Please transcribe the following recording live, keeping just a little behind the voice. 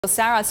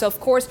Sarah, so of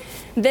course,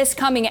 this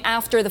coming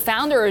after the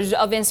founders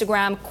of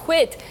Instagram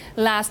quit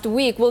last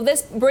week. Will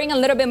this bring a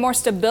little bit more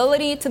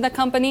stability to the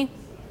company?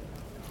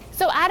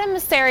 So Adam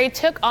Mosseri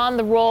took on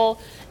the role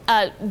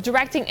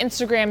directing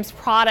Instagram's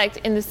product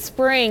in the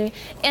spring,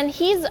 and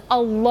he's a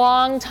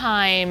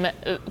long-time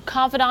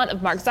confidant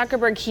of Mark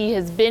Zuckerberg. He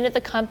has been at the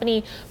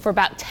company for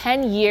about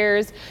 10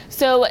 years.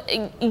 So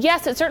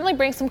yes, it certainly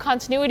brings some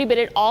continuity, but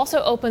it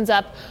also opens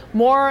up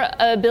more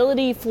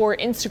ability for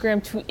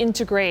Instagram to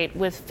integrate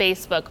with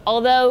Facebook.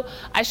 Although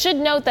I should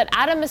note that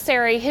Adam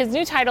Mosseri, his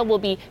new title will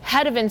be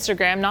head of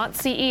Instagram, not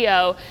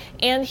CEO,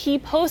 and he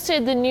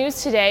posted the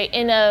news today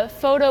in a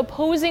photo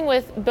posing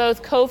with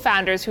both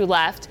co-founders who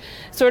left,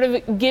 sort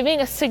of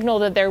giving a signal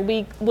that there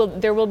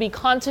will be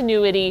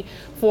continuity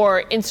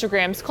for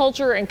Instagram's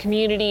culture and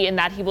community, and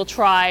that he will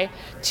try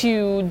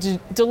to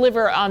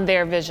deliver on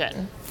their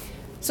vision.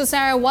 So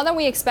Sarah, what are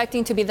we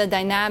expecting to be the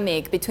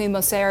dynamic between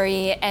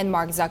Mosseri and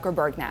Mark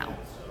Zuckerberg now?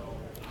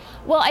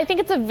 Well, I think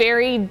it's a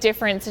very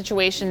different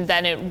situation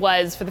than it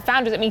was for the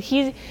founders. I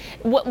mean,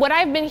 what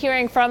I've been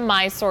hearing from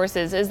my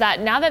sources is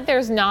that now that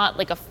there's not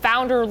like a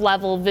founder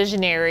level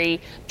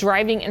visionary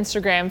driving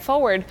Instagram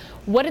forward,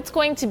 what it's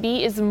going to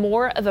be is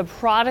more of a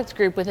product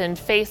group within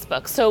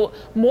Facebook. So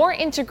more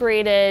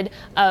integrated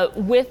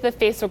with the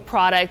Facebook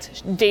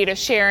product, data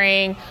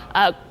sharing,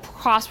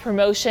 cross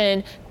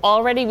promotion.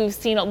 Already we've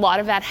seen a lot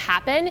of that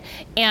happen,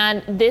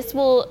 and this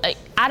will,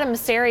 Adam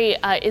Mosseri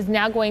is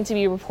now going to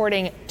be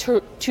reporting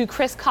to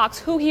Chris Cox,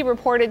 who he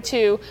reported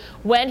to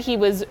when he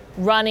was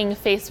running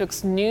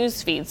Facebook's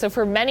news feed. So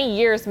for many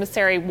years,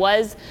 Mosseri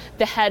was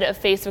the head of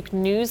Facebook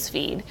news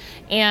feed,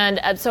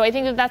 and so I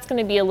think that that's going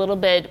to be a little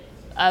bit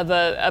of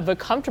a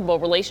comfortable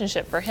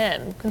relationship for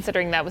him,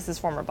 considering that was his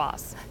former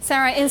boss.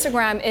 Sarah,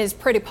 Instagram is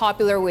pretty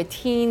popular with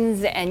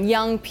teens and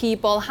young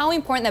people. How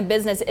important a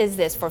business is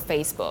this for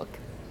Facebook?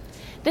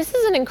 This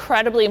is an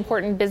incredibly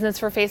important business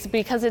for Facebook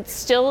because it's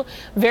still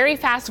very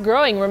fast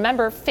growing.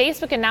 Remember,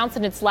 Facebook announced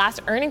in its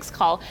last earnings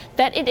call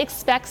that it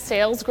expects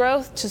sales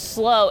growth to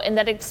slow and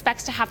that it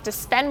expects to have to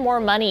spend more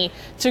money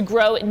to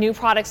grow new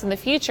products in the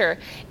future.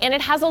 And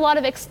it has a lot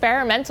of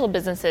experimental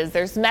businesses.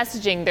 There's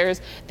messaging,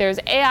 there's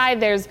AI,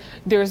 there's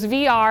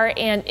VR,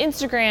 and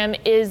Instagram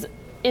is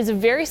a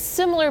very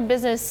similar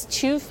business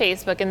to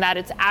Facebook in that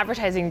it's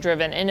advertising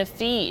driven in a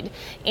feed,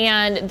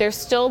 and there's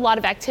still a lot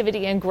of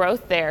activity and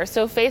growth there.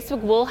 So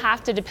Facebook will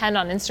have to depend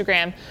on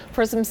Instagram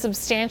for some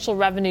substantial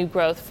revenue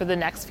growth for the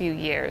next few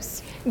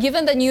years.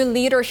 Given the new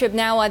leadership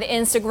now at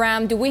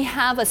Instagram, do we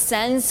have a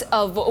sense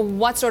of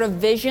what sort of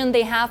vision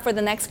they have for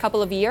the next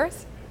couple of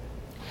years?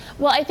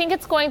 Well, I think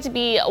it's going to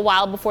be a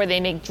while before they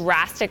make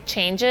drastic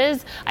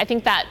changes. I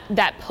think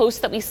that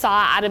post that we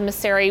saw Adam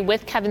Mosseri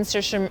with Kevin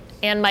Systrom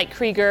and Mike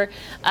Krieger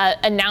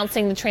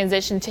announcing the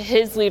transition to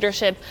his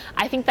leadership,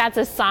 I think that's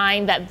a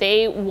sign that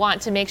they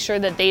want to make sure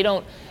that they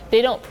don't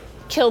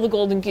kill the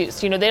golden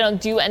goose. You know, they don't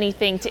do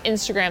anything to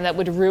Instagram that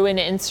would ruin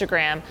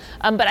Instagram.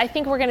 But I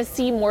think we're going to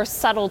see more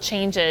subtle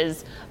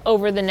changes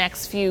over the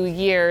next few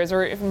years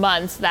or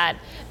months that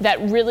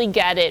really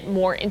get it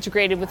more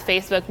integrated with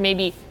Facebook,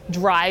 maybe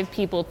drive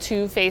people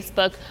to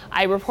Facebook.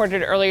 I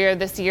reported earlier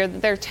this year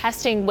that they're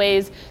testing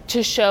ways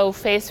to show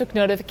Facebook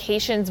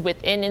notifications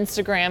within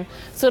Instagram.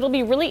 So it'll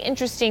be really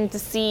interesting to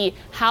see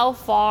how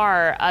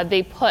far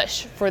they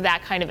push for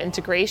that kind of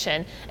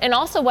integration, and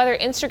also whether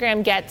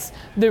Instagram gets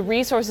the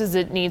resources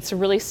it needs to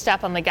really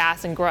step on the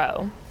gas and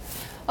grow.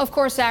 Of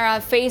course,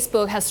 Sarah,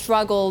 Facebook has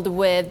struggled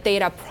with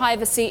data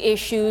privacy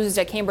issues,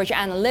 the Cambridge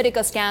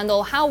Analytica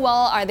scandal. How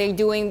well are they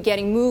doing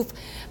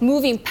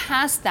moving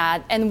past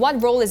that? And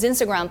what role is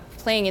Instagram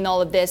playing in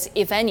all of this,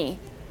 if any?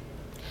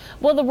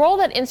 Well, the role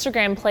that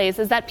Instagram plays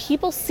is that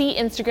people see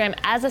Instagram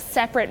as a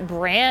separate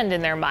brand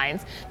in their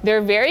minds.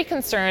 They're very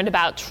concerned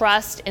about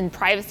trust and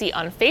privacy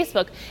on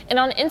Facebook, and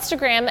on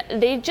Instagram,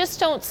 they just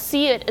don't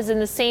see it as in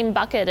the same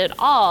bucket at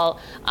all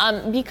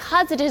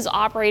because it is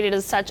operated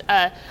as such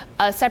a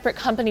separate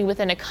company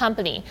within a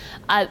company.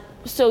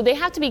 So they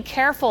have to be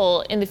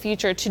careful in the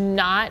future to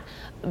not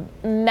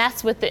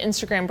mess with the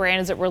Instagram brand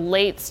as it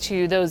relates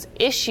to those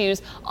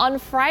issues. On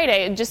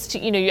Friday,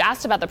 you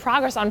asked about the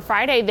progress. On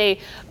Friday,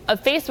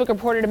 Facebook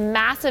reported a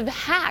massive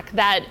hack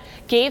that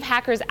gave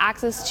hackers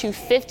access to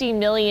 50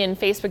 million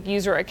Facebook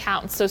user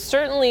accounts. So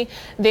certainly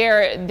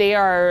they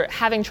are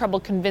having trouble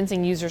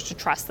convincing users to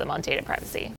trust them on data privacy.